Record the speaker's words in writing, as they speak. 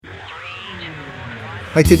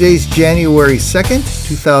Hi, today's January 2nd,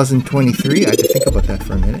 2023. I had to think about that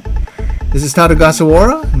for a minute. This is Tado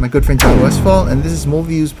Gasawara and my good friend John Westfall, and this is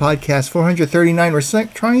MoViews Podcast 439. We're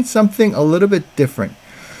trying something a little bit different.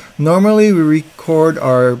 Normally, we record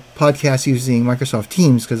our podcast using Microsoft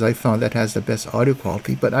Teams because I found that has the best audio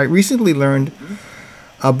quality, but I recently learned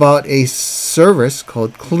about a service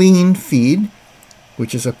called Clean Feed,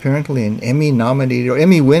 which is apparently an Emmy-nominated or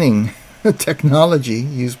Emmy-winning technology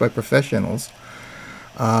used by professionals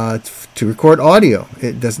to record audio.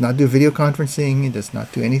 It does not do video conferencing. It does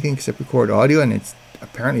not do anything except record audio, and it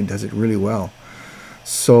apparently does it really well.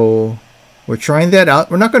 So we're trying that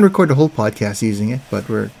out. We're not going to record the whole podcast using it, but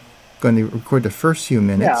we're going to record the first few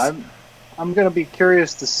minutes. Yeah, I'm going to be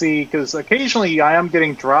curious to see, because occasionally I am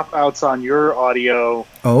getting dropouts on your audio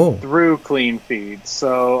through Clean Feed.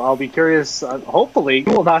 So I'll be curious. Hopefully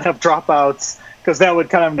you will not have dropouts, because that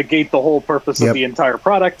would kind of negate the whole purpose of the entire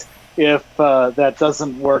product if that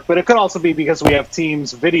doesn't work. But it could also be because we have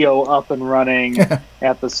Teams video up and running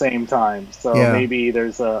at the same time. So maybe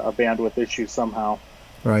there's a bandwidth issue somehow.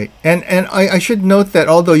 Right. And I should note that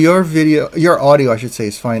although your audio, I should say,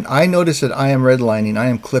 is fine, I notice that I am redlining, I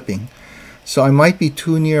am clipping. So I might be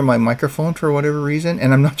too near my microphone for whatever reason,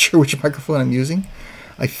 and I'm not sure which microphone I'm using.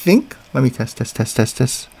 I think, let me test.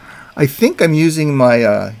 I think I'm using my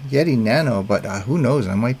Yeti Nano, but who knows?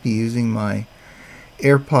 I might be using my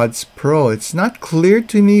AirPods Pro. It's not clear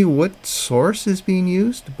to me what source is being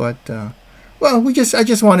used, but I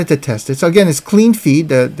just wanted to test it. So again, it's Clean Feed.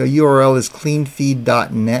 The URL is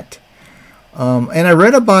cleanfeed.net, and I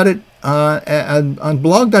read about it on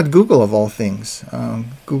blog.google of all things.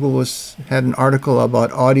 Google had an article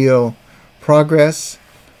about audio progress.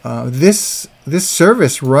 This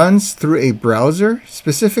service runs through a browser,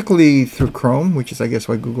 specifically through Chrome, which is, I guess,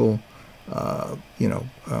 why Google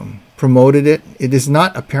promoted it. It is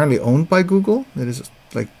not apparently owned by Google. It is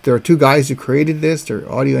like there are two guys who created this.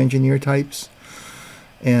 They're audio engineer types,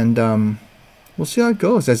 and we'll see how it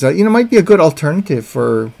goes. As might be a good alternative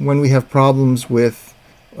for when we have problems with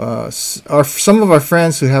some of our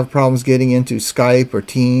friends who have problems getting into Skype or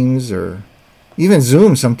Teams or even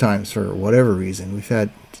Zoom sometimes for whatever reason. We've had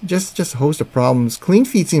just a host of problems. Clean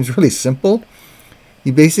Feed seems really simple.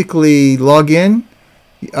 You basically log in.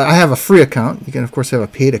 I have a free account. You can, of course, have a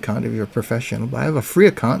paid account if you're a professional. But I have a free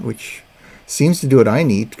account, which seems to do what I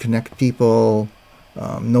need, connect people,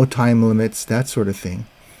 no time limits, that sort of thing.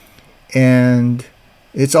 And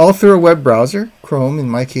it's all through a web browser, Chrome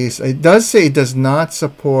in my case. It does say it does not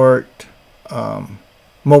support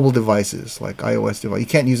mobile devices like iOS device. You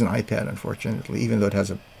can't use an iPad, unfortunately, even though it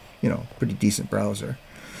has a pretty decent browser.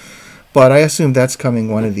 But I assume that's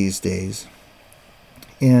coming one of these days.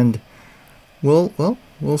 And we'll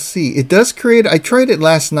see. It does create, I tried it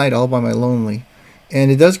last night all by my lonely,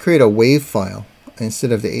 and it does create a WAV file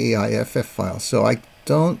instead of the AIFF file. So I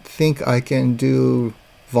don't think I can do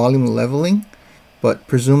volume leveling, but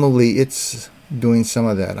presumably it's doing some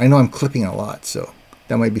of that. I know I'm clipping a lot, so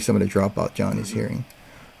that might be some of the dropout John is hearing.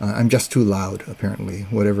 I'm just too loud, apparently,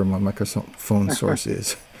 whatever my microphone source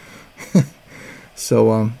is.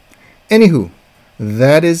 So, anywho,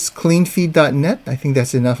 that is cleanfeed.net. I think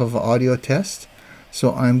that's enough of an audio test.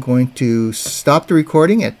 So I'm going to stop the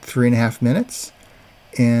recording at 3.5 minutes.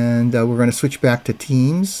 And we're going to switch back to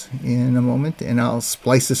Teams in a moment, and I'll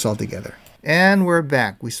splice this all together. And we're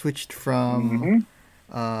back. We switched from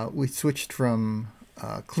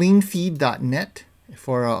cleanfeed.net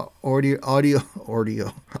for audio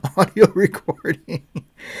recording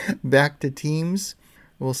back to Teams.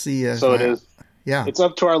 We'll see. So it is. Yeah. It's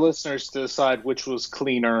up to our listeners to decide which was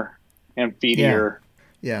cleaner and feedier.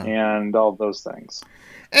 Yeah. And all those things.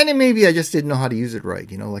 And then maybe I just didn't know how to use it right.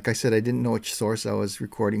 Like I said, I didn't know which source I was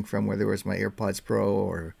recording from, whether it was my AirPods Pro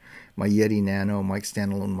or my Yeti Nano mic,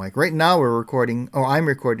 standalone mic. Right now I'm recording,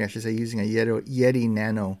 using a Yeti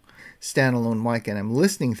Nano standalone mic, and I'm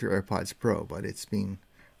listening through AirPods Pro, but it's being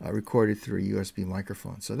recorded through a USB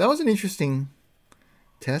microphone. So that was an interesting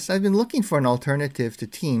test. I've been looking for an alternative to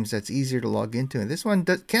Teams that's easier to log into. And this one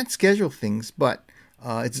can't schedule things, but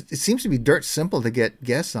it seems to be dirt simple to get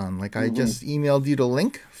guests on. Like I just emailed you the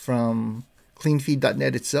link from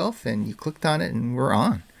cleanfeed.net itself, and you clicked on it, and we're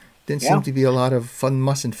on. Didn't seem to be a lot of fun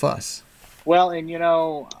muss and fuss. Well, and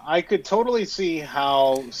I could totally see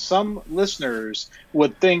how some listeners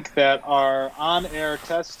would think that our on-air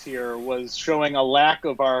test here was showing a lack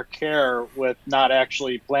of our care with not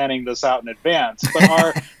actually planning this out in advance. But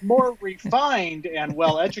our more refined and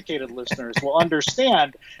well-educated listeners will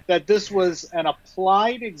understand that this was an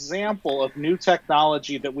applied example of new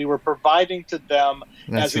technology that we were providing to them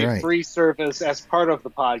as a free service as part of the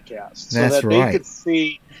podcast. So that they could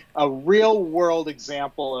see a real world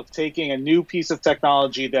example of taking a new piece of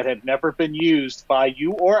technology that had never been used by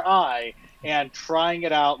you or I and trying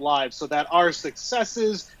it out live so that our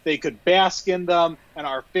successes, they could bask in them, and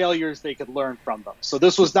our failures, they could learn from them. So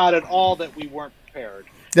this was not at all that we weren't prepared.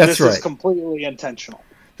 This is completely intentional.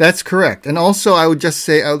 That's correct. And also, I would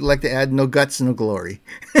like to add, no guts, no glory.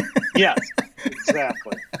 Yes,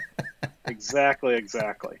 exactly.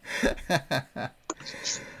 Exactly.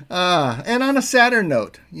 And on a sadder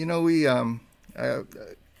note, we a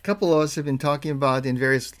couple of us have been talking about in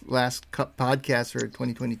various last podcasts for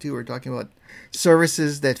 2022. We're talking about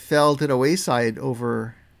services that fell to the wayside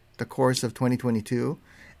over the course of 2022,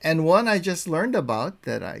 and one I just learned about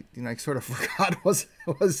that I sort of forgot was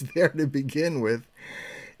there to begin with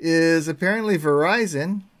is apparently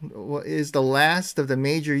Verizon is the last of the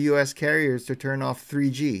major U.S. carriers to turn off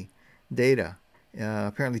 3G data.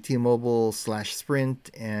 Apparently T-Mobile / Sprint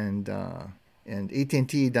and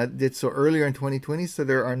AT&T that did so earlier in 2020. So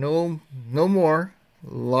there are no more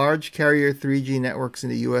large carrier 3G networks in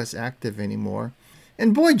the U.S. active anymore.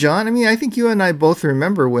 And boy, John, I think you and I both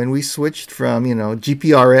remember when we switched from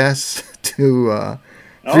GPRS to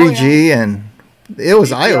 3G, and it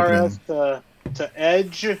was eye-opening. To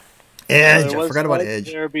Edge. I forgot about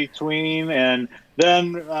Edge. There between, and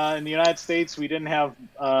then in the United States, we didn't have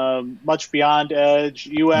much beyond Edge.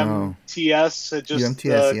 UMTS had just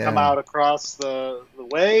come out across the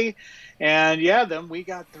way, and then we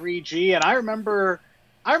got 3G. And I remember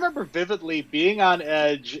vividly being on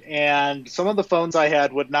Edge, and some of the phones I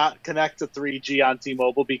had would not connect to 3G on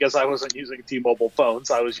T-Mobile because I wasn't using T-Mobile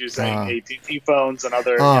phones. I was using AT&T phones and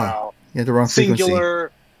other, the wrong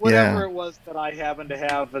singular. Frequency. Whatever it was that I happened to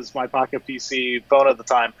have as my Pocket PC phone at the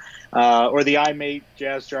time, or the iMate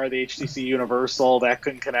Jazzjar, the HTC Universal, that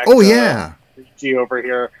couldn't connect. 3G over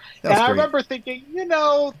here. I remember thinking,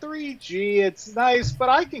 3G, it's nice, but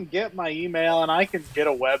I can get my email and I can get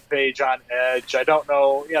a web page on Edge. I don't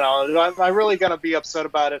know, am I really going to be upset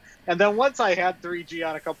about it? And then once I had 3G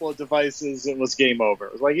on a couple of devices, it was game over.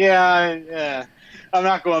 It was like, I'm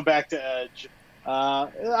not going back to Edge.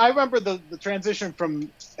 I remember the transition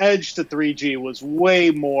from Edge to 3G was way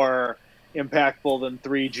more impactful than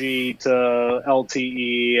 3G to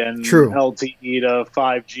LTE and LTE to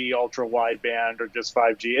 5G ultra wideband or just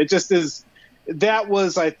 5G. It just is. That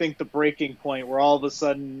was, I think, the breaking point where all of a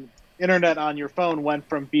sudden internet on your phone went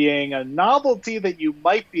from being a novelty that you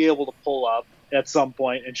might be able to pull up at some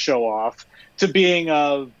point and show off to being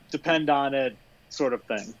a depend on it sort of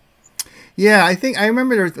thing. Yeah, I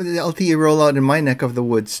remember the LTE rollout in my neck of the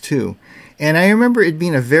woods too. And I remember it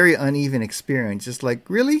being a very uneven experience. Just like,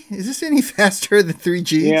 really? Is this any faster than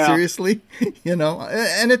 3G? Yeah. Seriously?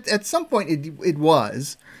 And at some point it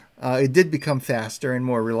was. It did become faster and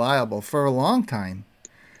more reliable for a long time.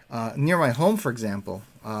 Near my home, for example,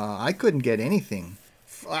 I couldn't get anything.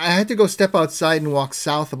 I had to go step outside and walk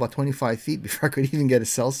south about 25 feet before I could even get a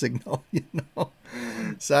cell signal,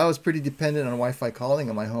 So I was pretty dependent on Wi-Fi calling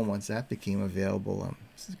in my home once that became available.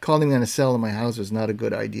 Calling on a cell in my house was not a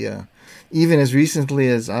good idea, even as recently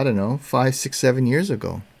as, 5, 6, 7 years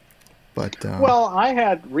ago. But well, I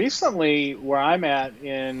had recently, where I'm at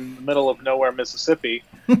in the middle of nowhere, Mississippi,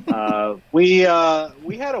 we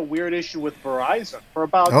had a weird issue with Verizon for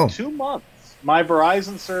about 2 months. My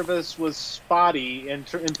Verizon service was spotty in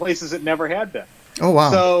places it never had been. Oh,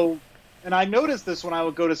 wow. So, and I noticed this when I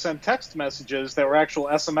would go to send text messages that were actual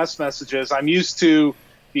SMS messages. I'm used to,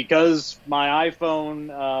 because my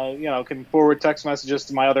iPhone, can forward text messages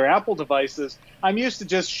to my other Apple devices, I'm used to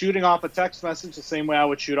just shooting off a text message the same way I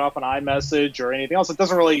would shoot off an iMessage or anything else. I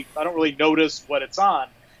don't really notice what it's on,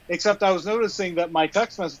 except I was noticing that my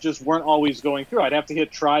text messages weren't always going through. I'd have to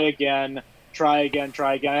hit try again. I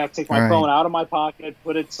have to take my phone out of my pocket,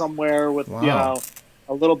 put it somewhere with,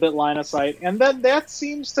 a little bit line of sight. And then that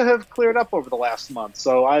seems to have cleared up over the last month.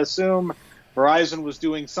 So I assume Verizon was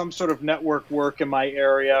doing some sort of network work in my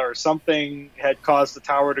area, or something had caused the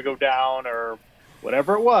tower to go down, or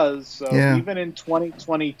whatever it was. So even in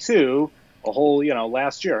 2022,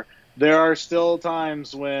 last year, there are still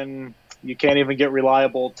times when you can't even get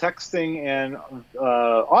reliable texting and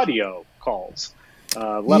audio calls,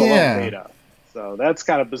 let alone data. So that's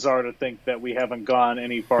kind of bizarre to think that we haven't gone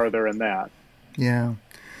any farther in that. Yeah.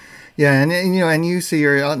 Yeah, and you say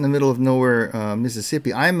you're out in the middle of nowhere,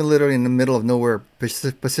 Mississippi. I'm literally in the middle of nowhere,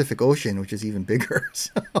 Pacific Ocean, which is even bigger.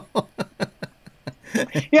 So.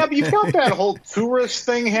 Yeah, but you've got that whole tourist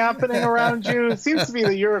thing happening around you. It seems to be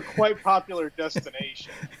that you're a quite popular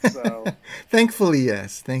destination. So. Thankfully,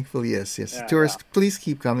 yes. Yeah, tourists, please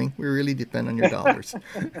keep coming. We really depend on your dollars.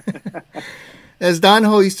 As Don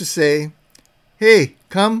Ho used to say, hey,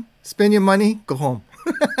 come, spend your money, go home.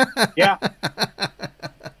 Yeah.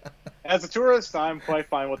 As a tourist, I'm quite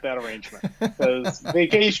fine with that arrangement. Because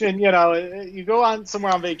vacation, you go on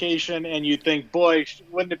somewhere on vacation and you think, boy,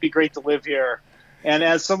 wouldn't it be great to live here? And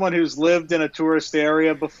as someone who's lived in a tourist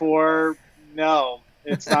area before, no,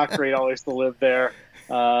 it's not great always to live there.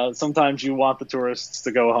 Sometimes you want the tourists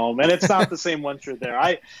to go home, and it's not the same once you're there.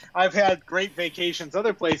 I've had great vacations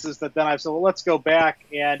other places that then I've said, well, let's go back,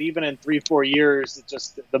 and even in 3-4 years, it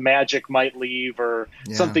just the magic might leave, or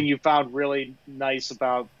something you found really nice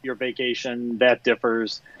about your vacation that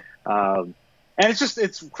differs. And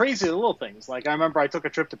it's crazy, the little things. Like I remember I took a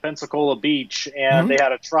trip to Pensacola Beach, and they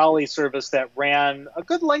had a trolley service that ran a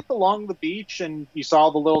good length along the beach, and you saw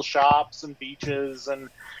the little shops and beaches, and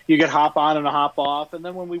you could hop on and hop off. And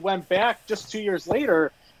then when we went back just 2 years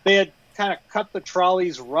later, they had kind of cut the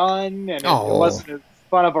trolley's run, and it wasn't as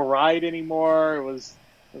fun of a ride anymore. It was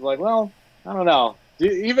like, well, I don't know.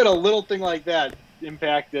 Even a little thing like that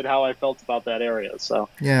impacted how I felt about that area. So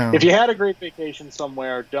if you had a great vacation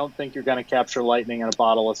somewhere, don't think you're going to capture lightning in a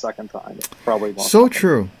bottle a second time. It probably won't. So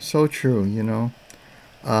true. And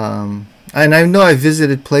I know I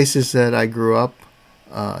visited places that I grew up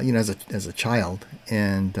as a child,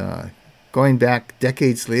 and going back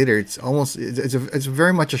decades later, it's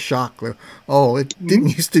very much a shock. Like, it didn't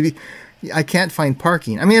used to be. I can't find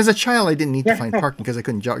parking. I mean, as a child, I didn't need to find parking because I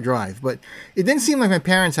couldn't drive. But it didn't seem like my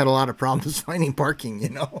parents had a lot of problems finding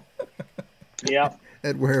parking, Yeah.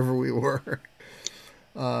 At wherever we were.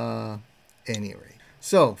 Anyway.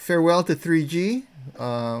 So, farewell to 3G.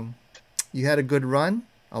 You had a good run.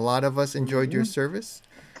 A lot of us enjoyed your service.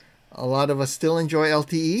 A lot of us still enjoy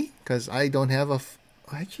LTE because I don't have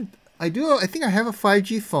I do. I think I have a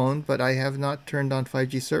 5G phone, but I have not turned on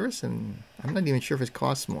 5G service, and I'm not even sure if it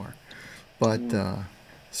costs more. But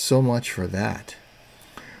so much for that.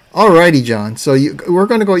 Alrighty, John. So we're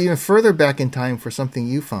going to go even further back in time for something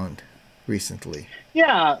you found recently.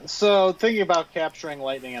 Yeah. So thinking about capturing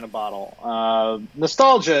lightning in a bottle,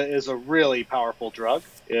 nostalgia is a really powerful drug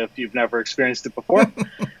if you've never experienced it before.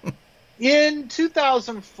 In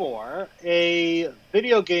 2004, a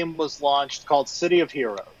video game was launched called City of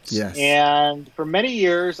Heroes. Yes. And for many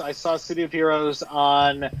years, I saw City of Heroes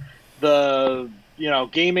on the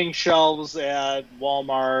gaming shelves at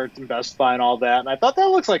Walmart and Best Buy and all that. And I thought that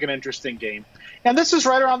looks like an interesting game. And this is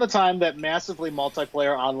right around the time that massively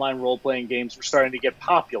multiplayer online role-playing games were starting to get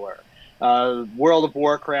popular. World of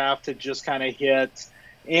Warcraft had just kind of hit.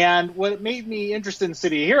 And what made me interested in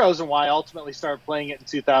City of Heroes and why I ultimately started playing it in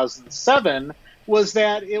 2007 was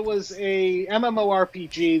that it was a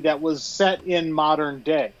MMORPG that was set in modern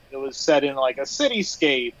day. It was set in like a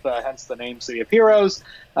cityscape, hence the name City of Heroes.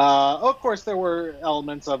 Of course, there were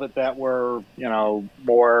elements of it that were,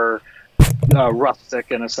 more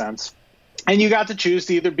rustic in a sense. And you got to choose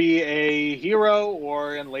to either be a hero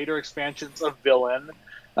or, in later expansions, a villain.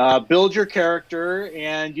 Build your character,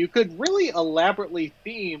 and you could really elaborately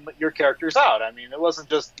theme your characters out. I mean, it wasn't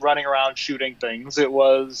just running around shooting things. It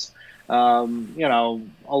was, a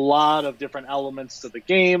lot of different elements to the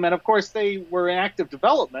game. And, of course, they were in active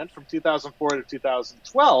development from 2004 to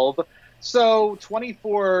 2012. So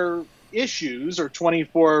 24 issues or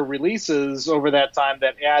 24 releases over that time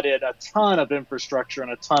that added a ton of infrastructure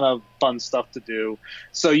and a ton of fun stuff to do.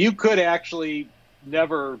 So you could actually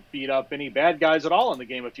never beat up any bad guys at all in the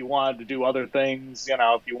game if you wanted to do other things,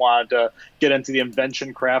 if you wanted to get into the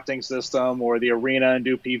invention crafting system or the arena and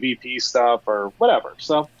do PvP stuff or whatever.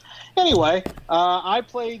 So anyway, I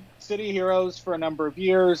played City Heroes for a number of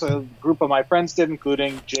years. A group of my friends did,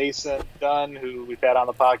 including Jason Dunn, who we've had on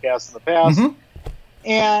the podcast in the past. Mm-hmm.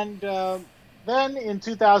 And then in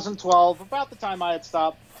 2012, about the time I had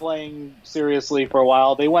stopped playing seriously for a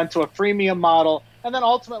while, they went to a freemium model. And then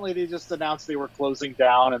ultimately they just announced they were closing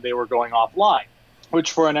down and they were going offline,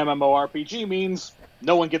 which for an MMORPG means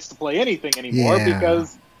no one gets to play anything anymore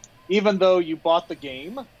because even though you bought the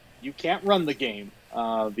game, you can't run the game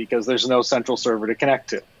because there's no central server to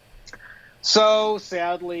connect to. So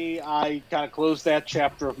sadly, I kind of closed that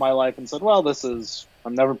chapter of my life and said, well,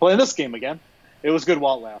 I'm never playing this game again. It was good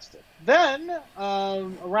while it lasted. Then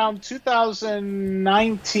around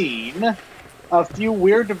 2019, a few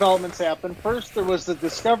weird developments happened. First, there was the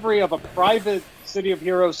discovery of a private City of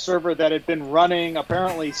Heroes server that had been running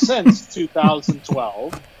apparently since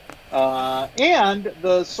 2012. And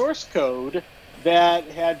the source code that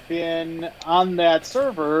had been on that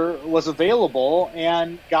server was available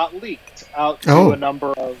and got leaked out to a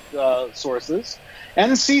number of sources.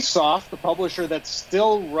 NCSoft, the publisher that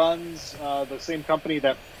still runs the same company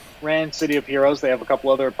that ran City of Heroes, they have a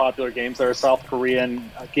couple other popular games. They're a South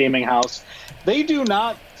Korean gaming house. They do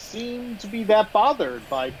not seem to be that bothered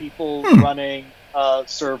by people running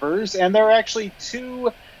servers, and there are actually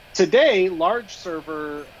two today large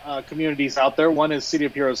server communities out there. One is City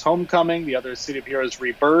of Heroes Homecoming, the other is City of Heroes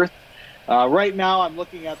Rebirth. Right now, I'm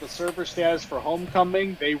looking at the server status for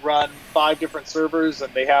Homecoming. They run 5 different servers,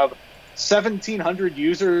 and they have 1,700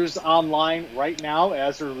 users online right now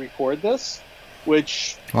as we record this,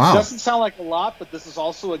 which doesn't sound like a lot, but this is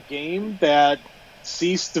also a game that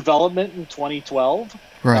ceased development in 2012,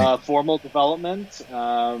 formal development.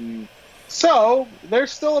 So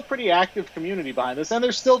there's still a pretty active community behind this, and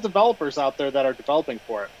there's still developers out there that are developing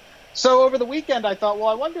for it. So over the weekend, I thought, well,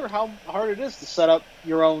 I wonder how hard it is to set up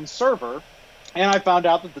your own server. And I found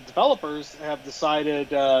out that the developers have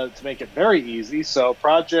decided to make it very easy. So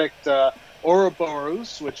Project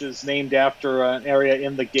Ouroboros, which is named after an area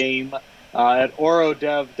in the game at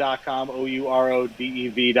ourodev.com,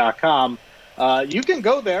 ourodev.com, you can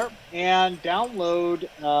go there and download,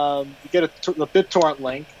 you get a BitTorrent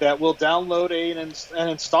link that will download an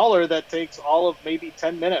installer that takes all of maybe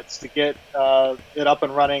 10 minutes to get it up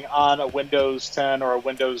and running on a Windows 10 or a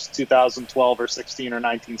Windows 2012 or 16 or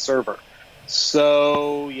 19 server.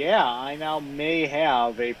 So, yeah, I now may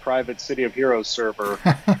have a private City of Heroes server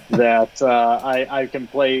that I can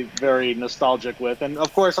play very nostalgic with. And,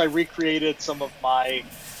 of course, I recreated some of my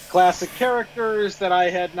classic characters that I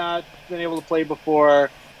had not been able to play before.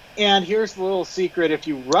 And here's the little secret. If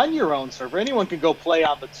you run your own server, anyone can go play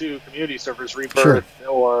on the 2 community servers, Rebirth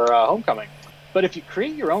or Homecoming. But if you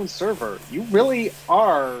create your own server, you really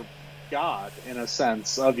are God, in a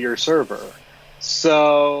sense, of your server.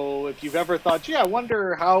 So if you've ever thought, gee, I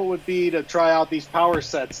wonder how it would be to try out these power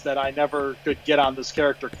sets that I never could get on this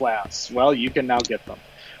character class, well, you can now get them.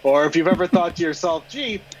 Or if you've ever thought to yourself,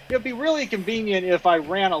 gee, it'd be really convenient if I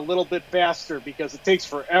ran a little bit faster because it takes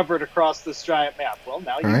forever to cross this giant map. Well,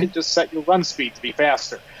 now you can just set your run speed to be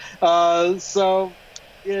faster. So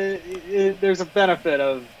there's a benefit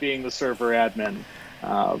of being the server admin.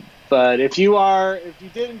 But if you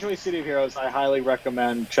did enjoy City of Heroes, I highly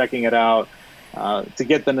recommend checking it out. To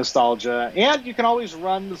get the nostalgia. And you can always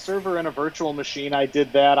run the server in a virtual machine. I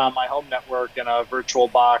did that on my home network in a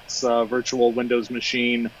VirtualBox, virtual Windows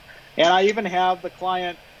machine. And I even have the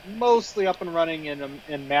client mostly up and running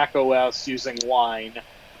in Mac OS using Wine.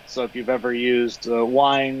 So if you've ever used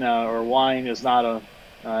Wine, or Wine is not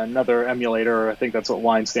another emulator, I think that's what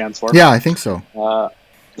Wine stands for. Yeah, I think so.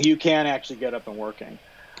 You can actually get up and working.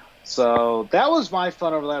 So that was my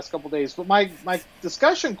fun over the last couple of days. But my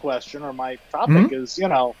discussion question, or my topic is,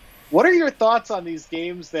 what are your thoughts on these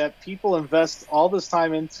games that people invest all this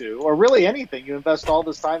time into, or really anything you invest all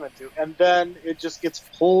this time into, and then it just gets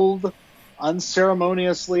pulled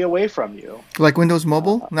unceremoniously away from you? Like Windows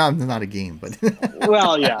Mobile? No, it's not a game, but...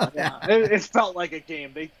 Well, yeah. It felt like a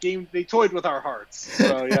game. They toyed with our hearts,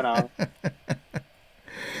 so,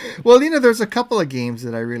 Well, there's a couple of games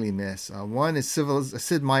that I really miss. One is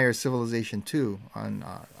Sid Meier's Civilization 2 on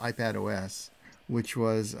iPad OS, which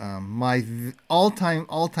was my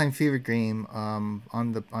all-time favorite game on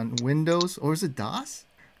Windows. Or was it DOS?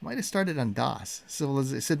 Might have started on DOS.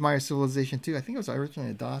 Sid Meier's Civilization 2. I think it was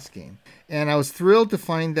originally a DOS game. And I was thrilled to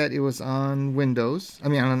find that it was on Windows. I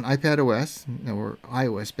mean, on iPad OS, or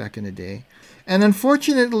iOS back in the day. And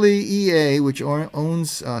unfortunately, EA, which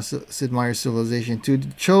owns Sid Meier's Civilization 2,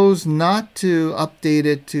 chose not to update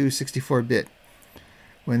it to 64-bit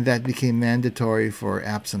when that became mandatory for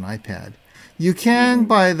apps on iPad. You can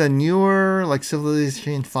buy the newer, like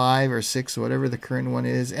Civilization 5 or 6, or whatever the current one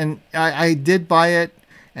is. And I did buy it,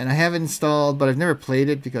 and I have it installed, but I've never played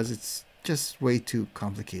it because it's just way too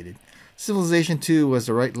complicated. Civilization 2 was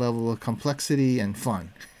the right level of complexity and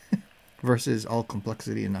fun versus all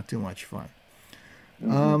complexity and not too much fun.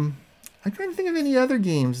 I'm trying to think of any other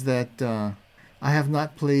games that I have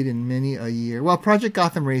not played in many a year. Well, Project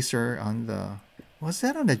Gotham Racer was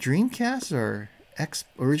that on the Dreamcast or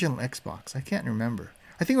original Xbox? I can't remember.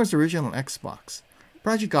 I think it was original Xbox.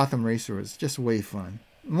 Project Gotham Racer was just way fun.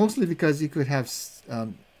 Mostly because you could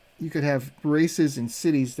have races in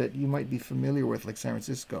cities that you might be familiar with, like San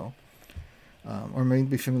Francisco, or may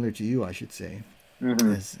be familiar to you, I should say.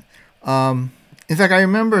 Yes. In fact, I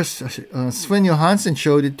remember Sven Johansson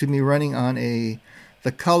showed it to me running on the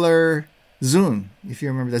Color Zune, if you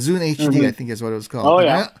remember. The Zune HD, I think is what it was called. Oh,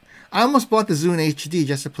 yeah. I almost bought the Zune HD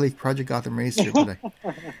just to play Project Gotham Racer,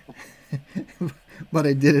 but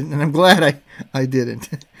I didn't, and I'm glad I didn't.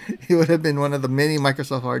 It would have been one of the many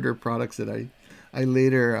Microsoft hardware products that I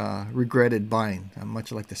later regretted buying,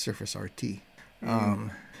 much like the Surface RT.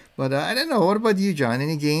 But I don't know. What about you, John?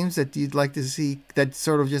 Any games that you'd like to see that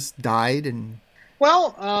sort of just died?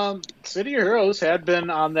 Well, City of Heroes had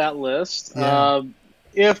been on that list. Yeah.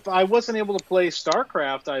 if I wasn't able to play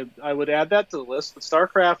StarCraft, I would add that to the list. But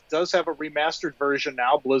StarCraft does have a remastered version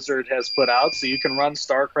now. Blizzard has put out, so you can run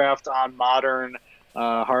StarCraft on modern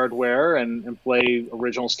hardware and play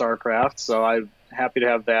original StarCraft. So I'm happy to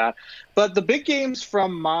have that. But the big games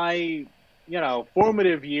from my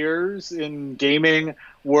formative years in gaming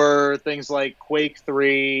were things like Quake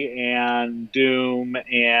 3 and Doom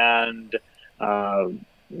and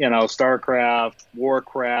StarCraft,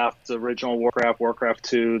 Warcraft, original Warcraft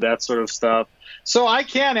 2, that sort of stuff. So I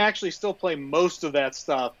can actually still play most of that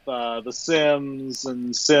stuff, The Sims and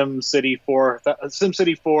SimCity 4,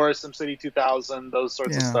 SimCity 2000, those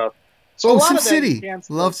sorts of stuff. So a lot of that you can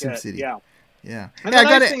still love get. SimCity. Yeah. And the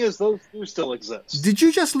nice thing is those do still exist. Did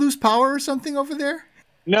you just lose power or something over there?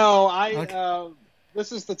 No,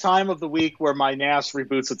 this is the time of the week where my NAS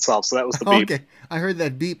reboots itself, so that was the beep. Okay, I heard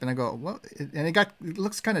that beep, and I go, "What?" And it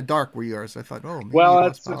looks kind of dark where you are, so I thought, "Oh, maybe well, you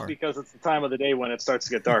that's lost power." Just because it's the time of the day when it starts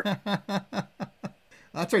to get dark.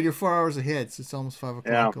 That's right, you're 4 hours ahead, so it's almost 5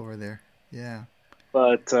 o'clock over there. Yeah.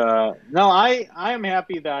 But no, I am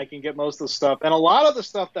happy that I can get most of the stuff, and a lot of the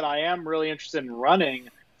stuff that I am really interested in running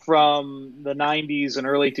from the 90s and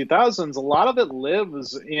early 2000s, a lot of it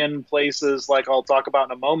lives in places like I'll talk about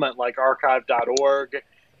in a moment, like archive.org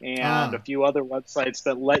and a few other websites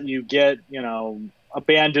that let you get,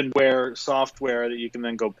 abandonware software that you can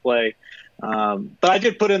then go play. But I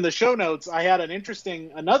did put in the show notes, I had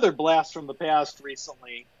another blast from the past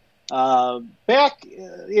recently. Back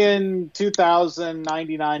in 2000,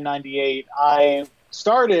 99, 98, I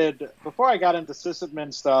started, before I got into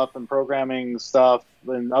sysadmin stuff and programming stuff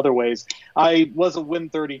in other ways, I was a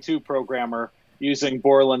Win32 programmer using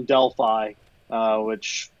Borland Delphi,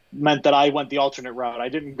 which meant that I went the alternate route. I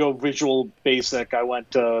didn't go Visual Basic. I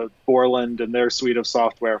went to Borland and their suite of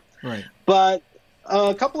software. Right. But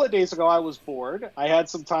a couple of days ago, I was bored. I had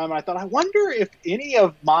some time. And I thought, I wonder if any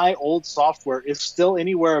of my old software is still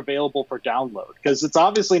anywhere available for download, because it's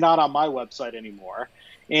obviously not on my website anymore.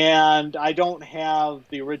 And I don't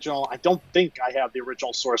think I have the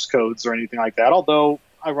original source codes or anything like that, although,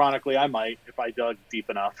 ironically, I might if I dug deep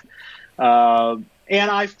enough. And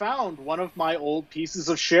I found one of my old pieces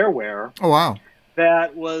of shareware. Oh, wow.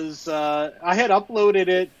 That was, I had uploaded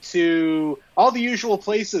it to all the usual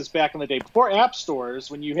places back in the day, before app stores,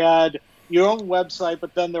 when you had your own website,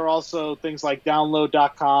 but then there are also things like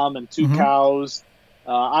download.com and Two Cows.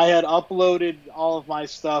 I had uploaded all of my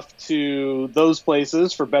stuff to those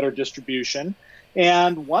places for better distribution,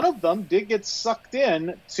 and one of them did get sucked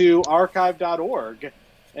in to archive.org.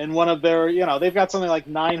 And one of their, they've got something like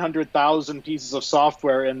 900,000 pieces of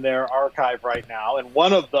software in their archive right now, and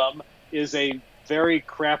one of them is a very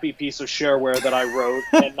crappy piece of shareware that I wrote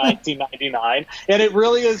in 1999, and it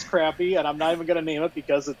really is crappy, and I'm not even going to name it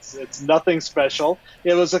because it's nothing special.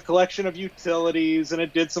 It was a collection of utilities, and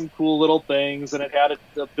it did some cool little things, and it had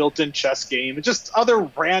a built-in chess game, and just other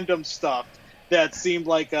random stuff that seemed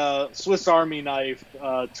like a Swiss Army knife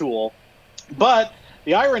tool. But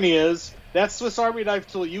the irony is, that Swiss Army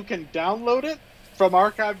knife tool, you can download it from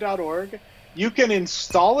archive.org, you can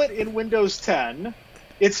install it in Windows 10,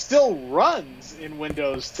 it still runs in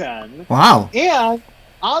Windows 10. Wow. And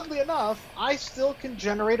oddly enough, I still can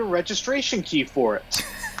generate a registration key for it,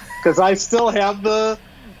 because I still have the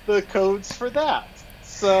codes for that.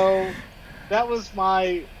 So that was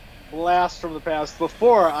my blast from the past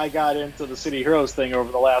before I got into the City Heroes thing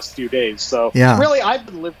over the last few days. So really, I've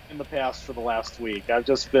been living in the past for the last week. I've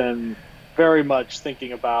just been very much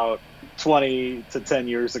thinking about 20 to 10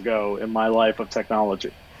 years ago in my life of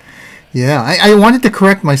technology. Yeah, I wanted to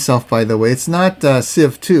correct myself, by the way. It's not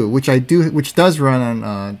Civ 2, which does run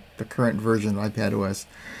on the current version of iPadOS,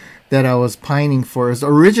 that I was pining for. Is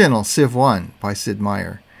original Civ 1 by Sid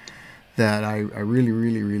Meier that I really,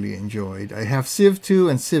 really, really enjoyed. I have Civ 2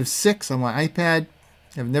 and Civ 6 on my iPad.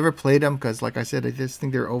 I've never played them because, like I said, I just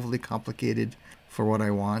think they're overly complicated for what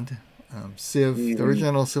I want. The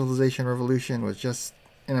original Civilization Revolution was just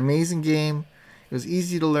an amazing game. It was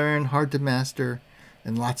easy to learn, hard to master,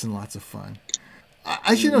 and lots of fun.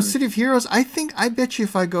 I should know City of Heroes. I bet you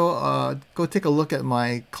if I go take a look at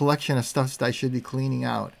my collection of stuff that I should be cleaning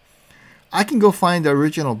out, I can go find the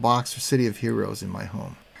original box for City of Heroes in my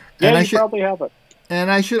home. Yeah, and you probably have it.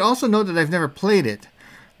 And I should also note that I've never played it,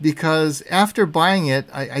 because after buying it,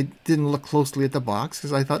 I didn't look closely at the box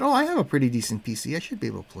because I thought, I have a pretty decent PC. I should be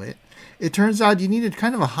able to play it. It turns out you needed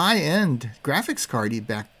kind of a high-end graphics card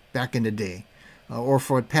back in the day. Or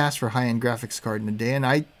for it passed for high-end graphics card in the day, and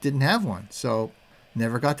I didn't have one, so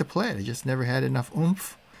never got to play it. I just never had enough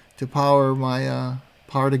oomph to power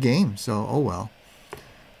the game. So well.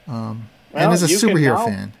 And as a superhero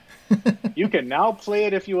fan, You can now play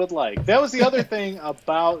it if you would like. That was the other thing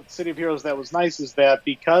about City of Heroes that was nice, is that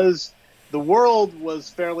because the world was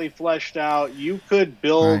fairly fleshed out, you could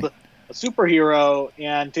build a superhero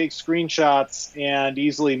and take screenshots and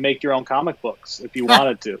easily make your own comic books if you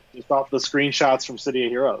wanted to, just off the screenshots from City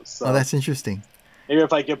of Heroes. So oh, that's interesting. maybe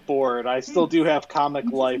if I get bored, I still do have Comic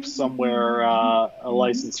Life somewhere, a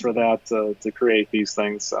license for that to create these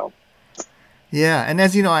things. So. Yeah, and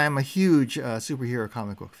as you know, I am a huge superhero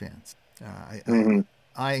comic book fan.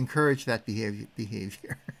 I encourage that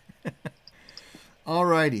behavior.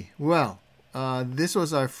 Alrighty. Well, this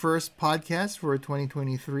was our first podcast for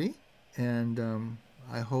 2023, and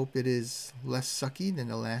I hope it is less sucky than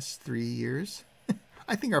the last 3 years.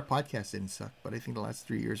 I think our podcast didn't suck, but I think the last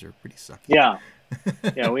 3 years are pretty sucky. Yeah.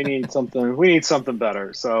 Yeah, we need something. We need something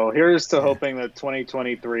better. So here's to hoping that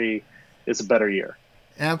 2023 is a better year.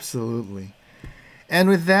 Absolutely. And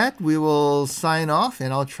with that, we will sign off,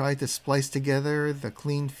 and I'll try to splice together the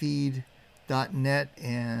cleanfeed.net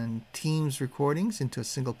and Teams recordings into a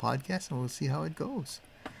single podcast, and we'll see how it goes.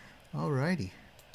 All righty.